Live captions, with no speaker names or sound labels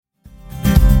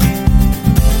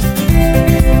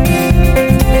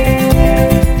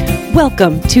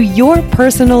Welcome to Your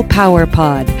Personal Power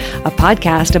Pod, a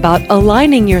podcast about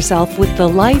aligning yourself with the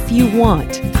life you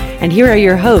want. And here are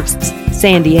your hosts,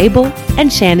 Sandy Abel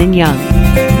and Shannon Young.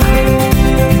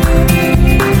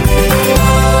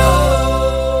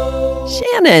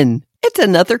 Shannon, it's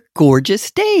another gorgeous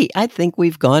day. I think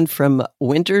we've gone from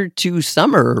winter to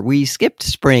summer. We skipped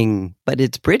spring, but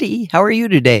it's pretty. How are you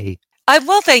today?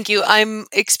 Well, thank you. I'm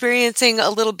experiencing a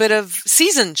little bit of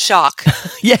season shock.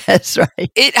 Yes,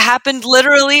 right. It happened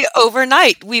literally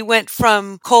overnight. We went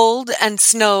from cold and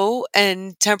snow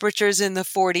and temperatures in the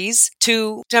 40s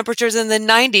to temperatures in the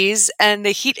 90s and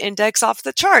the heat index off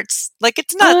the charts. Like,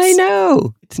 it's nuts. I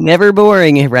know. It's never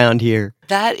boring around here.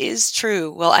 That is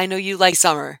true. Well, I know you like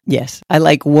summer. Yes, I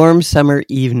like warm summer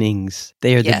evenings.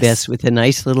 They are the Yes. best with a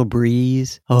nice little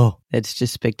breeze. Oh, that's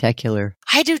just spectacular.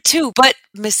 I do too, but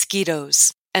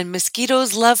mosquitoes. And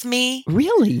mosquitoes love me,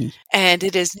 Really? and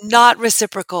it is not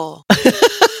reciprocal.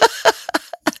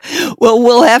 Well,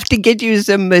 we'll have to get you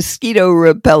some mosquito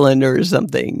repellent or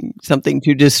something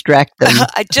to distract them.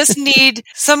 I just need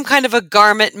some kind of a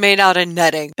garment made out of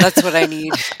netting. That's what I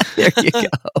need. There you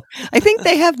go. I think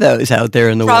they have those out there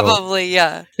in the world. Probably,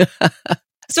 yeah.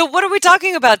 So what are we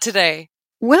talking about today?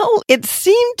 Well, it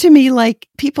seemed to me like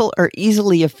people are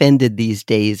easily offended these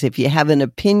days. If you have an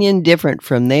opinion different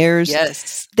from theirs,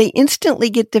 Yes. they instantly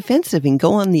get defensive and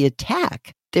go on the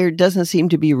attack. There doesn't seem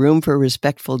to be room for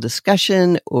respectful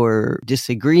discussion or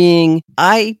disagreeing.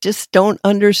 I just don't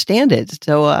understand it.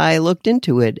 So I looked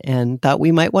into it and thought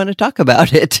we might want to talk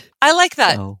about it. I like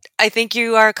that. So, I think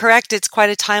you are correct. It's quite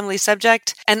a timely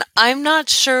subject. And I'm not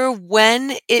sure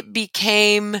when it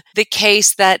became the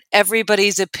case that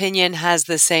everybody's opinion has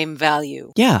the same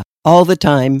value. yeah, all the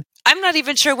time. I'm not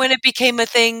even sure when it became a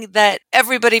thing that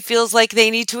everybody feels like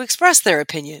they need to express their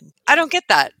opinion. I don't get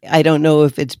that. I don't know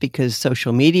if it's because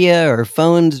social media or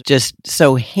phones just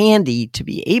so handy to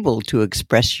be able to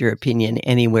express your opinion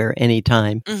anywhere,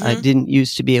 anytime. I didn't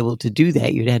used to be able to do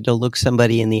that. You'd had to look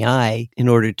somebody in the eye in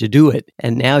order to do it.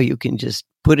 And now you can just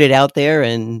put it out there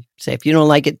and say, if you don't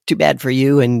like it, too bad for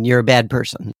you and you're a bad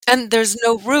person. And there's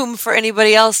no room for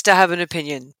anybody else to have an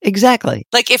opinion. Exactly.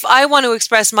 Like, if I want to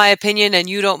express my opinion and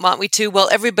you don't want me to, well,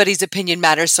 everybody's opinion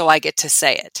matters, so I get to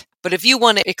say it. But if you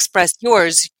want to express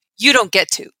yours, you don't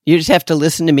get to. You just have to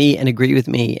listen to me and agree with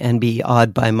me and be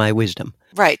awed by my wisdom.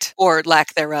 Right. Or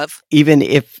lack thereof. Even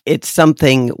if it's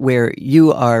something where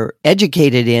you are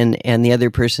educated in and the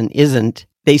other person isn't,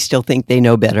 they still think they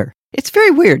know better. It's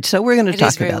very weird. So we're going to It is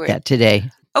talk very about weird. that today.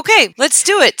 Okay, let's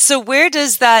do it. So where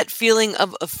does that feeling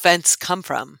of offense come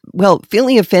from? Well,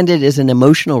 feeling offended is an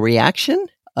emotional reaction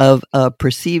of a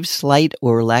perceived slight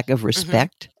or lack of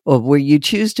respect, or where you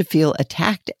choose to feel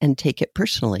attacked and take it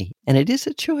personally. And it is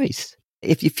a choice.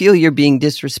 If you feel you're being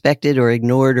disrespected or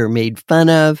ignored or made fun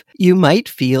of, you might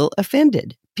feel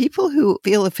offended. People who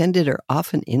feel offended are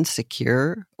often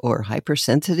insecure or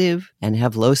hypersensitive and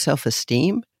have low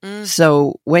self-esteem.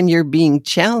 So when you're being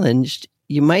challenged,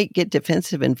 you might get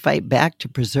defensive and fight back to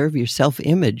preserve your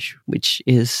self-image, which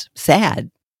is sad.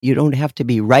 You don't have to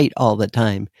be right all the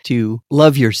time to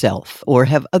love yourself or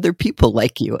have other people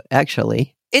like you,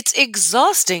 actually. It's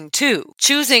exhausting, too,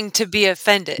 choosing to be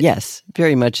offended. Yes,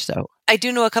 very much so. I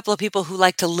do know a couple of people who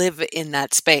like to live in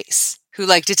that space, who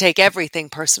like to take everything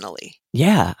personally.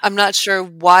 Yeah. I'm not sure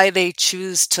why they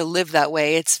choose to live that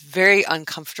way. It's very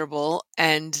uncomfortable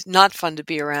and not fun to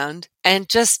be around and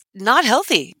just not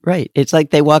healthy. Right. It's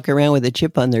like they walk around with a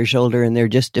chip on their shoulder and they're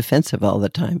just defensive all the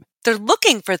time. They're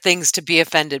looking for things to be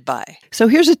offended by. So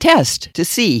here's a test to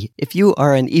see if you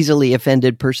are an easily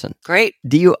offended person. Great.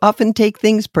 Do you often take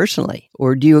things personally,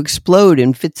 or do you explode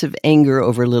in fits of anger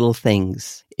over little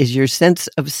things? Is your sense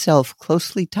of self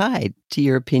closely tied to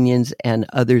your opinions and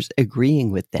others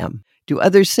agreeing with them? Do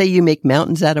others say you make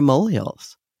mountains out of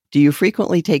molehills? Do you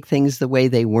frequently take things the way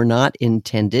they were not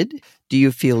intended? Do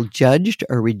you feel judged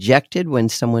or rejected when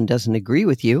someone doesn't agree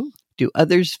with you? Do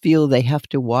others feel they have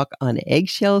to walk on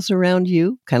eggshells around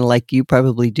you, kind of like you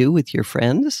probably do with your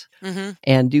friends? Mm-hmm.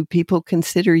 And do people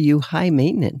consider you high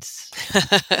maintenance?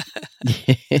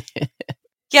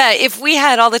 Yeah, if we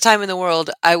had all the time in the world,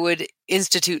 I would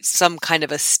institute some kind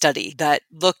of a study that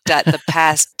looked at the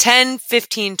past 10,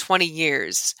 15, 20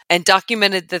 years and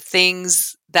documented the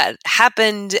things that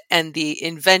happened and the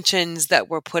inventions that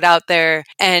were put out there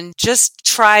and just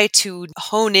try to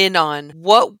hone in on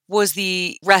what was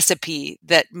the recipe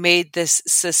that made this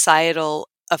societal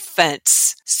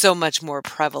offense so much more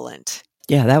prevalent.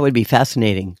 Yeah, that would be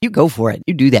fascinating. You go for it.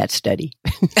 You do that study.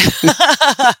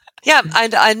 Yeah,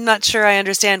 I'm not sure I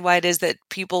understand why it is that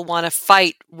people want to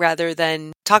fight rather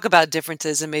than talk about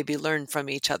differences and maybe learn from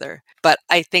each other. But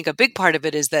I think a big part of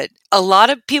it is that a lot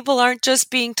of people aren't just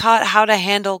being taught how to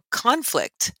handle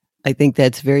conflict. I think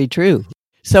that's very true.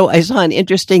 So I saw an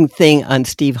interesting thing on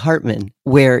Steve Hartman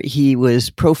where he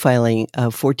was profiling a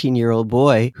 14-year-old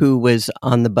boy who was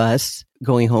on the bus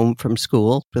going home from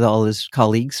school with all his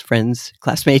colleagues, friends,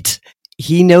 classmates.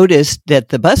 He noticed that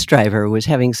the bus driver was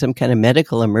having some kind of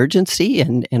medical emergency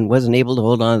and wasn't able to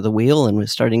hold on to the wheel and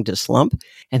was starting to slump.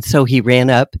 And so he ran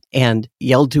up and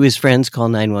yelled to his friends, call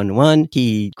 911.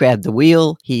 He grabbed the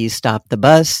wheel, he stopped the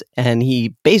bus, and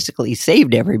he basically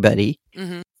saved everybody.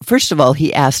 Mm-hmm. First of all,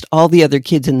 he asked all the other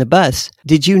kids in the bus,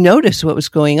 did you notice what was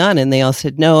going on? And they all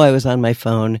said, no, I was on my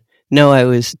phone. No, I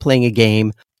was playing a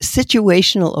game.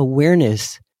 Situational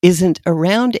awareness isn't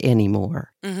around anymore.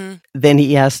 Mm-hmm. Then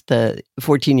he asked the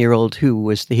 14-year-old who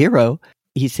was the hero,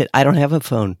 he said, I don't have a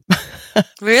phone.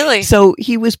 Really? So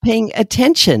he was paying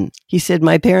attention. He said,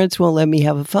 my parents won't let me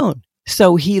have a phone.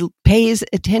 So he pays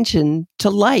attention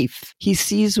to life. He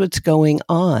sees what's going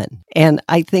on. And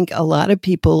I think a lot of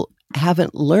people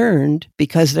haven't learned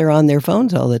because they're on their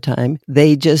phones all the time.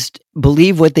 They just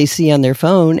believe what they see on their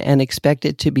phone and expect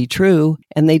it to be true.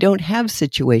 And they don't have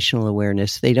situational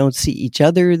awareness. They don't see each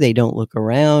other. They don't look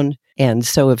around. And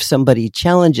so if somebody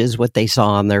challenges what they saw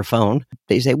on their phone,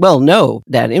 they say, well, no,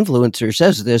 that influencer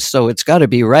says this, so it's got to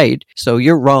be right. So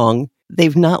you're wrong.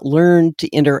 They've not learned to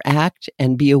interact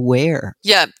and be aware.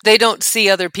 Yeah, they don't see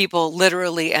other people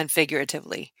literally and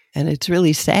figuratively. And it's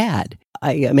really sad.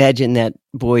 I imagine that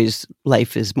boy's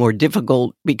life is more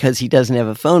difficult because he doesn't have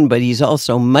a phone, but he's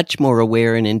also much more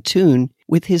aware and in tune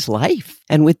with his life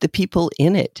and with the people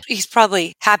in it. He's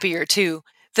probably happier too.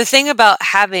 The thing about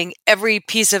having every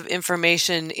piece of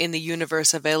information in the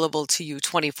universe available to you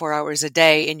 24 hours a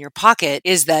day in your pocket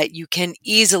is that you can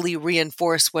easily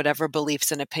reinforce whatever beliefs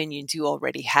and opinions you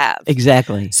already have.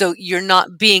 Exactly. So you're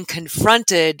not being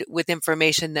confronted with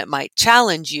information that might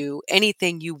challenge you.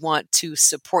 Anything you want to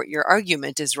support your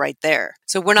argument is right there.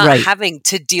 So we're not having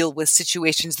to deal with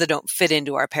situations that don't fit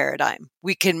into our paradigm.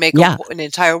 We can make an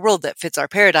entire world that fits our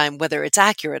paradigm, whether it's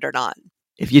accurate or not.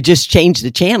 If you just change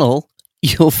the channel,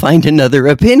 you'll find another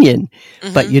opinion,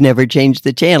 but you never change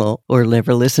the channel or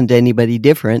never listen to anybody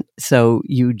different. So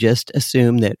you just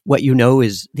assume that what you know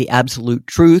is the absolute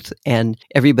truth and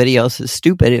everybody else is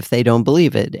stupid if they don't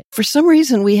believe it. For some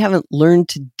reason, we haven't learned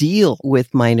to deal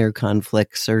with minor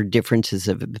conflicts or differences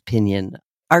of opinion.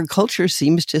 Our culture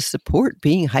seems to support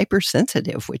being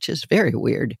hypersensitive, which is very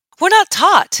weird. We're not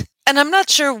taught. And I'm not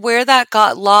sure where that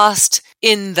got lost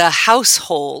in the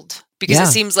household. Because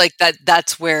it seems like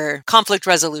that's where conflict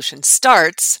resolution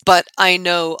starts. But I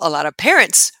know a lot of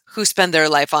parents who spend their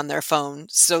life on their phone,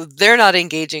 so they're not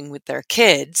engaging with their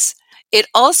kids. It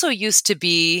also used to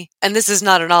be, and this is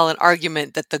not at all an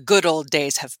argument that the good old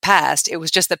days have passed, it was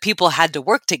just that people had to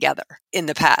work together in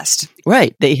the past.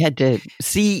 Right. They had to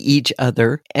see each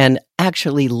other and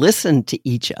actually listen to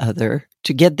each other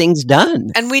to get things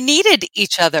done. And we needed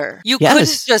each other. You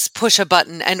couldn't just push a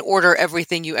button and order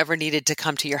everything you ever needed to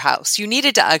come to your house. You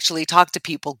needed to actually talk to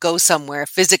people, go somewhere,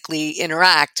 physically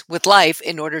interact with life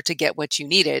in order to get what you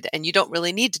needed. And you don't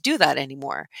really need to do that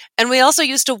anymore. And we also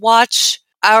used to watch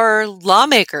our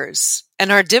lawmakers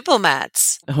and our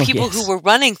diplomats, people who were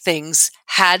running things,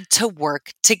 had to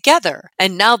work together.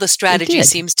 And now the strategy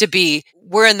seems to be,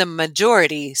 we're in the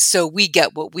majority, so we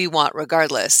get what we want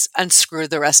regardless, and screw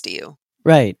the rest of you.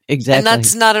 Right, exactly. And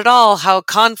that's not at all how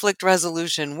conflict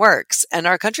resolution works. And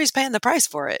our country's paying the price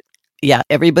for it. Yeah,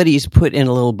 everybody's put in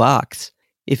a little box.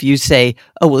 If you say,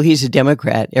 oh, well, he's a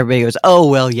Democrat, everybody goes, oh,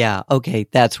 well, yeah, okay,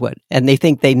 that's what. And they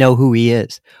think they know who he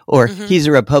is. Or he's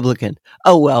a Republican.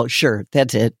 Oh, well, sure,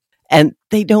 that's it. And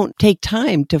they don't take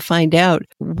time to find out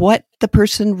what the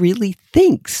person really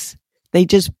thinks. They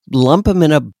just lump them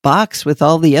in a box with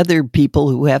all the other people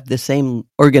who have the same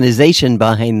organization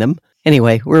behind them.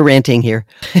 Anyway, we're ranting here.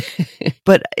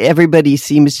 But everybody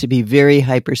seems to be very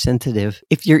hypersensitive.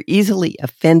 If you're easily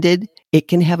offended, it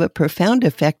can have a profound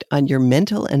effect on your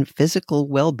mental and physical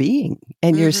well-being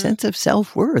and your sense of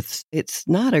self-worth. It's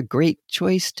not a great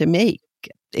choice to make.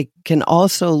 It can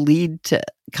also lead to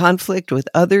conflict with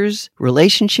others,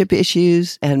 relationship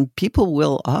issues, and people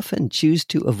will often choose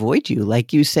to avoid you.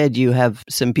 Like you said, you have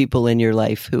some people in your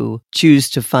life who choose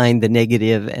to find the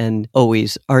negative and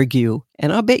always argue.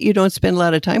 And I'll bet you don't spend a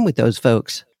lot of time with those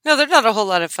folks. No, they're not a whole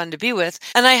lot of fun to be with.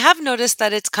 And I have noticed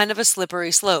that it's kind of a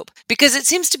slippery slope because it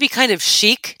seems to be kind of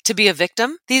chic to be a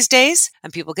victim these days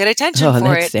and people get attention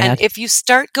for it. Sad. And if you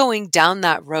start going down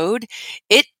that road,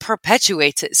 it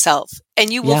perpetuates itself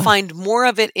and you will find more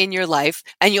of it in your life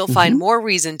and you'll find more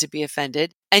reason to be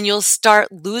offended and you'll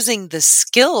start losing the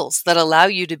skills that allow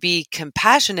you to be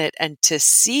compassionate and to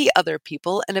see other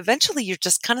people. And eventually you're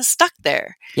just kind of stuck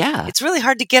there. Yeah. It's really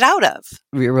hard to get out of.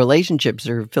 Your relationships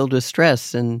are filled with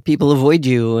stress and people avoid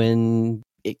you and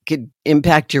it could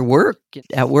impact your work.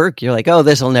 At work, you're like, oh,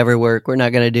 this will never work. We're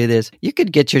not going to do this. You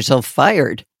could get yourself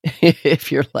fired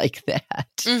if you're like that.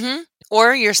 Mm-hmm.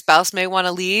 Or your spouse may want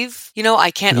to leave.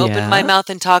 I can't open my mouth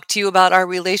and talk to you about our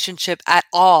relationship at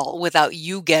all without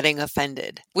you getting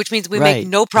offended, which means we make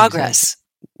no progress. Exactly.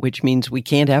 Which means we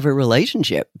can't have a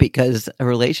relationship because a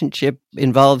relationship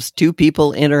involves two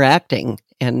people interacting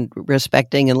and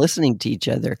respecting and listening to each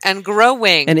other. And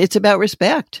growing. And it's about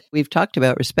respect. We've talked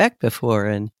about respect before,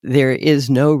 and there is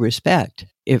no respect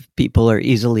if people are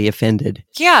easily offended.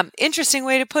 Yeah, interesting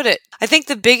way to put it. I think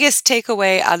the biggest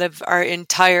takeaway out of our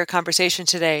entire conversation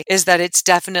today is that it's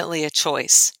definitely a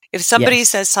choice. If somebody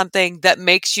says something that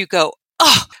makes you go,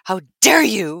 oh, how dare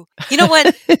you? You know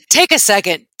what? Take a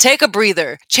second. Take a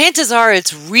breather. Chances are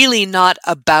it's really not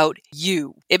about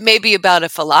you. It may be about a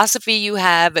philosophy you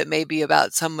have. It may be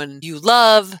about someone you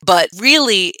love, but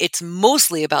really it's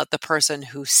mostly about the person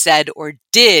who said or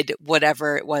did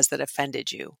whatever it was that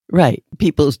offended you. Right.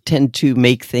 People tend to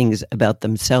make things about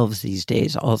themselves these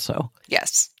days also.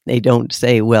 Yes. They don't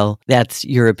say, well, that's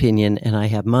your opinion and I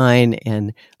have mine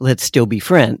and let's still be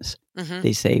friends. Mm-hmm.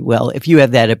 They say, well, if you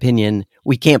have that opinion,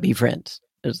 we can't be friends.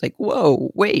 It's like,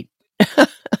 whoa, wait.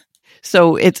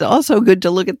 So it's also good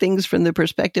to look at things from the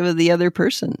perspective of the other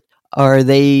person. Are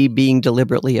they being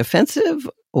deliberately offensive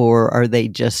or are they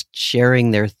just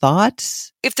sharing their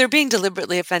thoughts? If they're being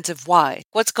deliberately offensive, why?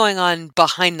 What's going on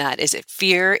behind that? Is it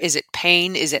fear? Is it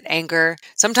pain? Is it anger?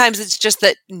 Sometimes it's just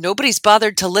that nobody's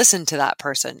bothered to listen to that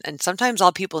person. And sometimes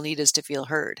all people need is to feel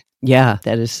heard. Yeah,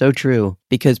 that is so true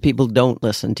because people don't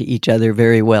listen to each other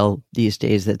very well these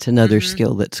days. That's another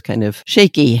skill that's kind of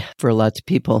shaky for lots of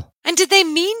people. And did they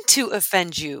mean to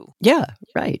offend you? Yeah,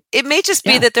 right. It may just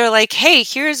be that they're like, hey,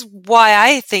 here's why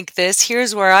I think this.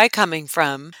 Here's where I'm coming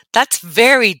from. That's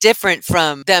very different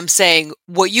from them saying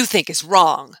what you think is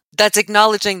wrong. That's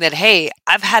acknowledging that, hey,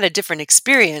 I've had a different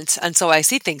experience, and so I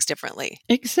see things differently.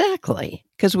 Exactly.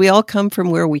 Because we all come from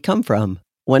where we come from.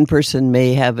 One person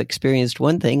may have experienced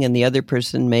one thing and the other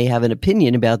person may have an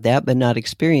opinion about that, but not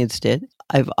experienced it.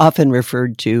 I've often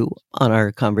referred to on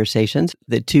our conversations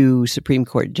the two Supreme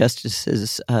Court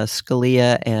justices,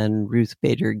 Scalia and Ruth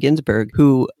Bader Ginsburg,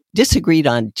 who disagreed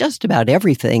on just about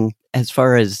everything as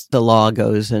far as the law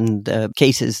goes and the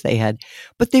cases they had,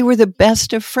 but they were the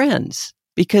best of friends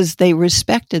because they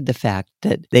respected the fact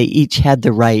that they each had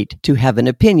the right to have an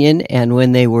opinion, and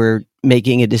when they were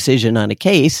making a decision on a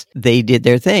case, they did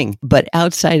their thing. But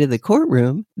outside of the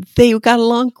courtroom, they got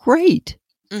along great.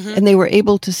 And they were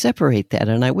able to separate that.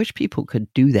 And I wish people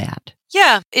could do that.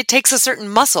 Yeah, it takes a certain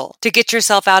muscle to get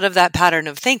yourself out of that pattern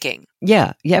of thinking.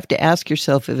 Yeah, you have to ask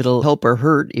yourself if it'll help or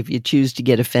hurt. If you choose to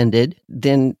get offended,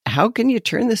 then how can you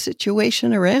turn the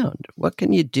situation around? What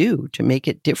can you do to make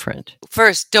it different?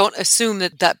 First, don't assume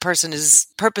that that person is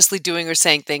purposely doing or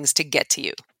saying things to get to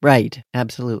you. Right,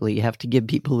 absolutely. You have to give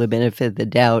people the benefit of the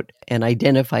doubt and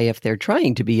identify if they're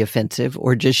trying to be offensive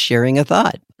or just sharing a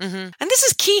thought. And this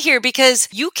is key here because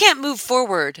you can't move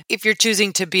forward if you're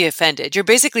choosing to be offended. You're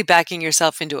basically backing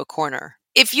yourself into a corner.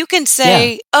 If you can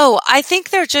say, oh, I think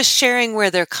they're just sharing where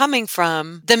they're coming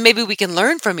from, then maybe we can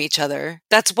learn from each other.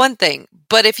 That's one thing.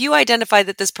 But if you identify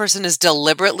that this person is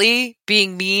deliberately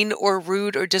being mean or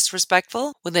rude or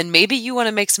disrespectful, well, then maybe you want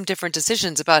to make some different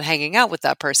decisions about hanging out with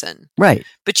that person. Right.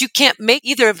 But you can't make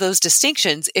either of those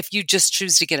distinctions if you just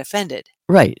choose to get offended.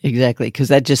 Right, exactly, because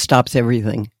that just stops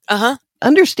everything.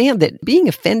 Understand that being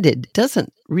offended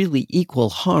doesn't really equal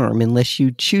harm unless you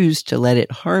choose to let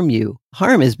it harm you.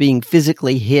 Harm is being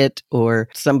physically hit or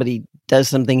somebody does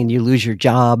something and you lose your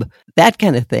job, that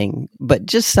kind of thing. But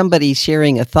just somebody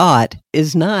sharing a thought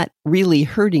is not really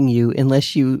hurting you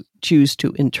unless you choose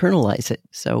to internalize it.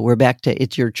 So we're back to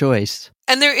it's your choice.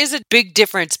 And there is a big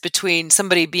difference between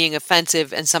somebody being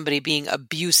offensive and somebody being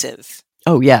abusive.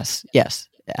 Oh, yes.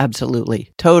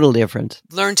 Absolutely. Total difference.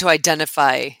 Learn to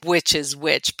identify which is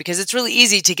which, because it's really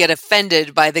easy to get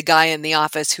offended by the guy in the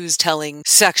office who's telling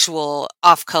sexual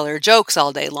off-color jokes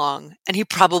all day long. And he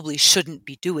probably shouldn't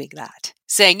be doing that.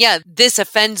 Saying, yeah, this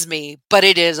offends me, but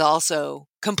it is also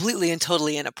completely and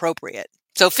totally inappropriate.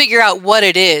 So figure out what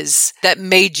it is that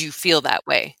made you feel that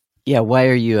way. Yeah, why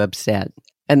are you upset?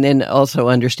 And then also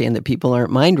understand that people aren't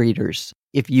mind readers.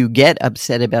 If you get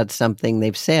upset about something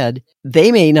they've said,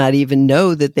 they may not even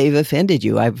know that they've offended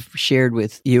you. I've shared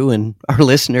with you and our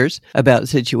listeners about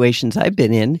situations I've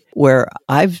been in where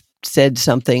I've said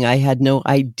something I had no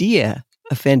idea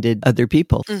offended other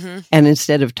people. Mm-hmm. And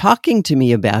instead of talking to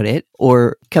me about it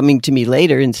or coming to me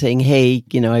later and saying, hey,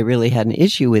 I really had an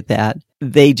issue with that,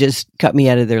 they just cut me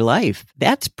out of their life.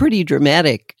 That's pretty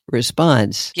dramatic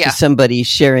response to somebody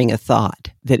sharing a thought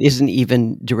that isn't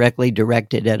even directly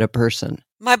directed at a person.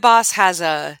 My boss has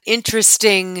a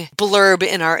interesting blurb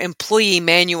in our employee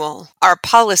manual. Our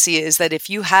policy is that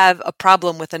if you have a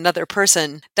problem with another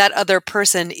person, that other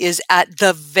person is at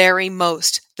the very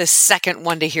most the second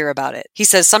one to hear about it. He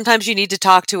says sometimes you need to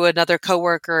talk to another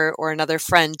coworker or another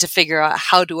friend to figure out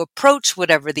how to approach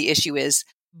whatever the issue is.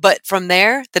 But from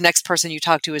there, the next person you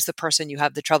talk to is the person you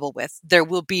have the trouble with. There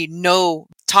will be no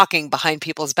talking behind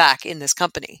people's back in this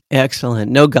company.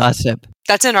 Excellent. No gossip.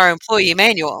 That's in our employee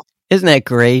manual. Isn't that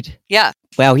great? Yeah.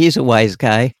 Wow, he's a wise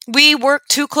guy. We work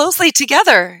too closely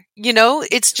together.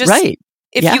 It's just, right.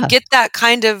 If you get that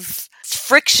kind of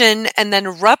friction and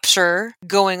then rupture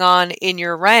going on in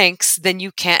your ranks, then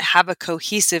you can't have a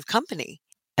cohesive company.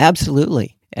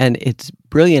 Absolutely. And it's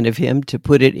brilliant of him to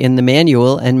put it in the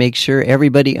manual and make sure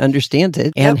everybody understands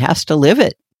it and has to live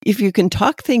it. If you can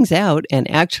talk things out and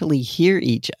actually hear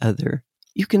each other,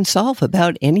 you can solve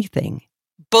about anything.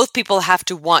 Both people have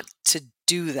to want to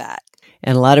do that.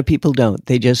 And a lot of people don't.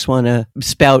 They just want to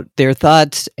spout their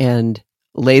thoughts and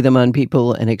lay them on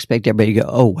people and expect everybody to go,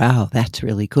 oh, wow, that's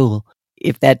really cool.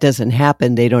 If that doesn't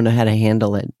happen, they don't know how to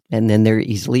handle it. And then they're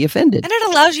easily offended. And it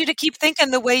allows you to keep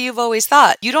thinking the way you've always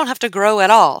thought. You don't have to grow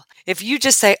at all. If you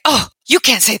just say, oh, you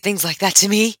can't say things like that to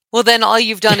me. Well, then all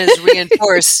you've done is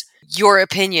reinforce your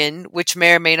opinion, which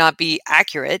may or may not be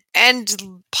accurate,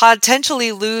 and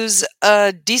potentially lose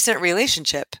a decent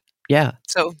relationship. Yeah.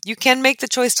 So you can make the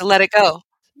choice to let it go.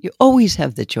 You always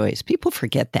have the choice. People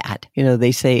forget that.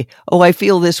 They say, oh, I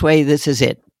feel this way. This is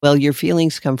it. Well, your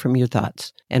feelings come from your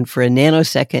thoughts. And for a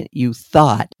nanosecond, you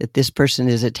thought that this person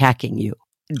is attacking you.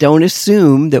 Don't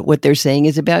assume that what they're saying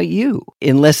is about you,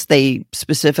 unless they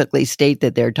specifically state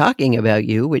that they're talking about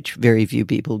you, which very few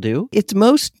people do. It's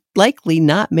most likely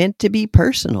not meant to be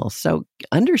personal. So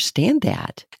understand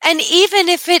that. And even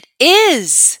if it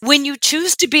is, when you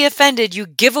choose to be offended, you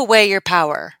give away your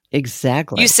power.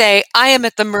 Exactly. You say, I am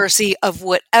at the mercy of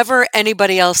whatever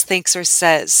anybody else thinks or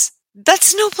says.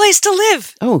 That's no place to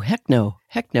live. Oh, heck no.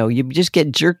 Heck no. You just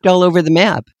get jerked all over the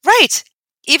map. Right.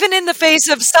 Even in the face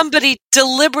of somebody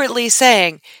deliberately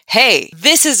saying, hey,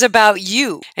 this is about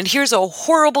you, and here's a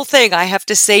horrible thing I have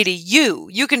to say to you,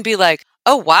 you can be like,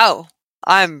 oh, wow,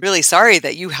 I'm really sorry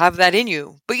that you have that in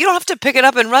you. But you don't have to pick it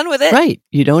up and run with it. Right.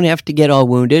 You don't have to get all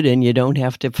wounded, and you don't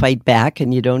have to fight back,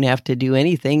 and you don't have to do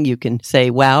anything. You can say,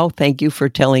 wow, thank you for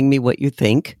telling me what you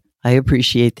think. I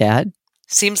appreciate that.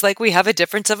 Seems like we have a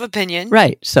difference of opinion.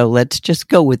 Right. So let's just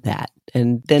go with that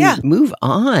and then move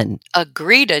on.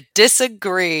 Agree to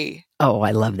disagree. Oh,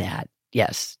 I love that.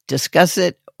 Yes. Discuss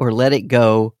it or let it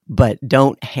go, but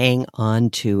don't hang on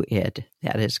to it.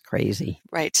 That is crazy.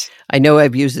 Right. I know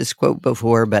I've used this quote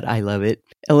before, but I love it.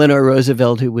 Eleanor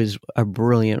Roosevelt, who was a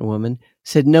brilliant woman,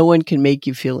 said, no one can make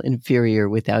you feel inferior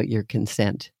without your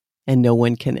consent, and no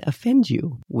one can offend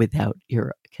you without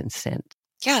your consent.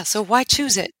 Yeah. So why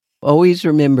choose it? Always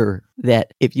remember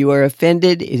that if you are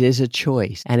offended, it is a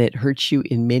choice and it hurts you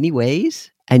in many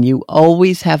ways. And you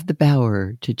always have the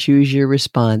power to choose your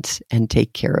response and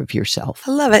take care of yourself.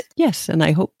 I love it. Yes. And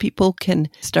I hope people can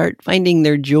start finding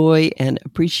their joy and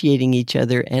appreciating each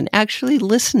other and actually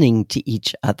listening to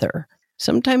each other.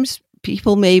 Sometimes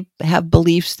people may have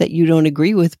beliefs that you don't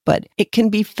agree with, but it can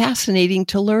be fascinating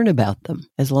to learn about them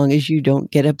as long as you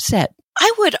don't get upset.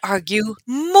 I would argue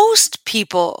most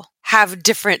people have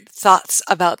different thoughts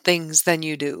about things than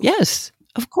you do. Yes,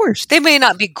 of course. They may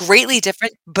not be greatly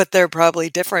different, but they're probably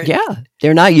different. Yeah,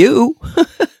 they're not you.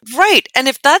 Right. And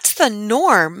if that's the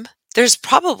norm, there's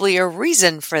probably a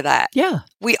reason for that. Yeah.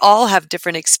 We all have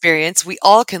different experience. We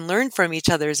all can learn from each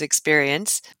other's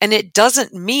experience. And it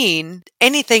doesn't mean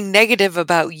anything negative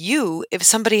about you if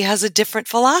somebody has a different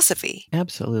philosophy.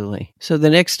 Absolutely. So the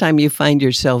next time you find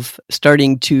yourself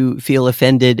starting to feel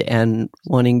offended and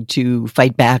wanting to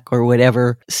fight back or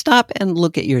whatever, stop and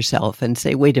look at yourself and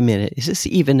say, wait a minute, is this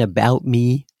even about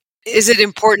me? Is it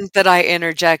important that I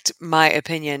interject my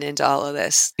opinion into all of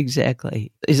this?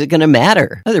 Exactly. Is it going to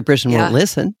matter? Other person won't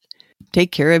listen.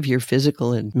 Take care of your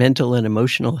physical and mental and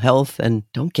emotional health and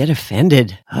don't get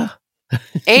offended.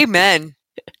 Amen.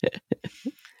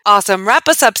 Awesome. Wrap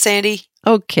us up, Sandy.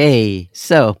 Okay,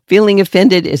 so feeling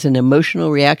offended is an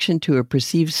emotional reaction to a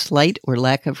perceived slight or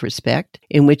lack of respect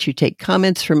in which you take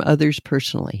comments from others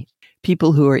personally.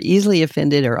 People who are easily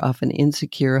offended are often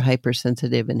insecure,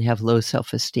 hypersensitive, and have low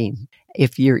self-esteem.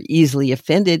 If you're easily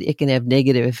offended, it can have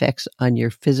negative effects on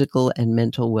your physical and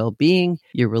mental well-being,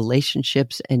 your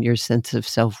relationships, and your sense of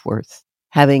self-worth.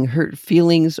 Having hurt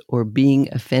feelings or being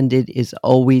offended is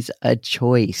always a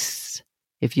choice.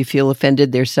 If you feel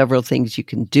offended, there are several things you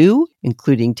can do,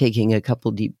 including taking a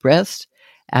couple deep breaths,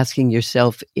 asking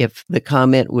yourself if the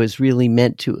comment was really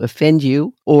meant to offend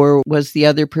you, or was the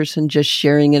other person just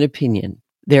sharing an opinion.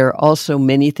 There are also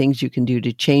many things you can do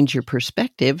to change your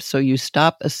perspective so you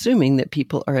stop assuming that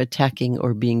people are attacking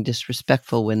or being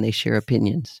disrespectful when they share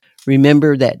opinions.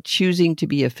 Remember that choosing to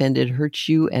be offended hurts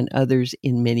you and others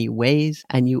in many ways,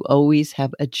 and you always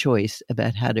have a choice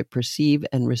about how to perceive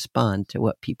and respond to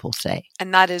what people say.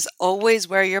 And that is always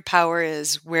where your power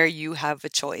is, where you have a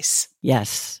choice.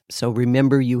 Yes, so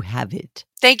remember you have it.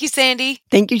 Thank you, Sandy.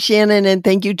 Thank you, Shannon, and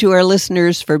thank you to our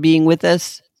listeners for being with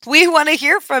us. We want to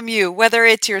hear from you, whether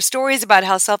it's your stories about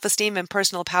how self-esteem and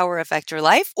personal power affect your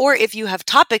life, or if you have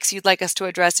topics you'd like us to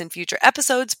address in future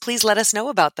episodes, please let us know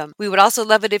about them. We would also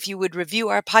love it if you would review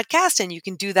our podcast, and you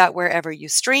can do that wherever you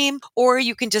stream, or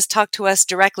you can just talk to us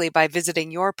directly by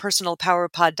visiting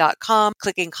yourpersonalpowerpod.com,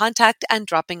 clicking contact, and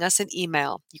dropping us an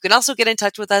email. You can also get in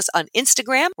touch with us on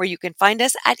Instagram, where you can find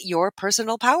us at Your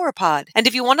Personal Power Pod. And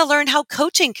if you want to learn how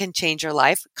coaching can change your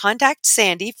life, contact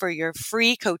Sandy for your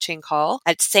free coaching call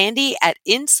at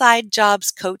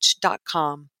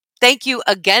sandy@insidejobscoach.com. Thank you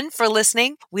again for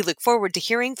listening. We look forward to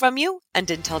hearing from you.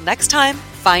 And until next time,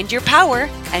 find your power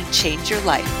and change your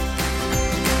life.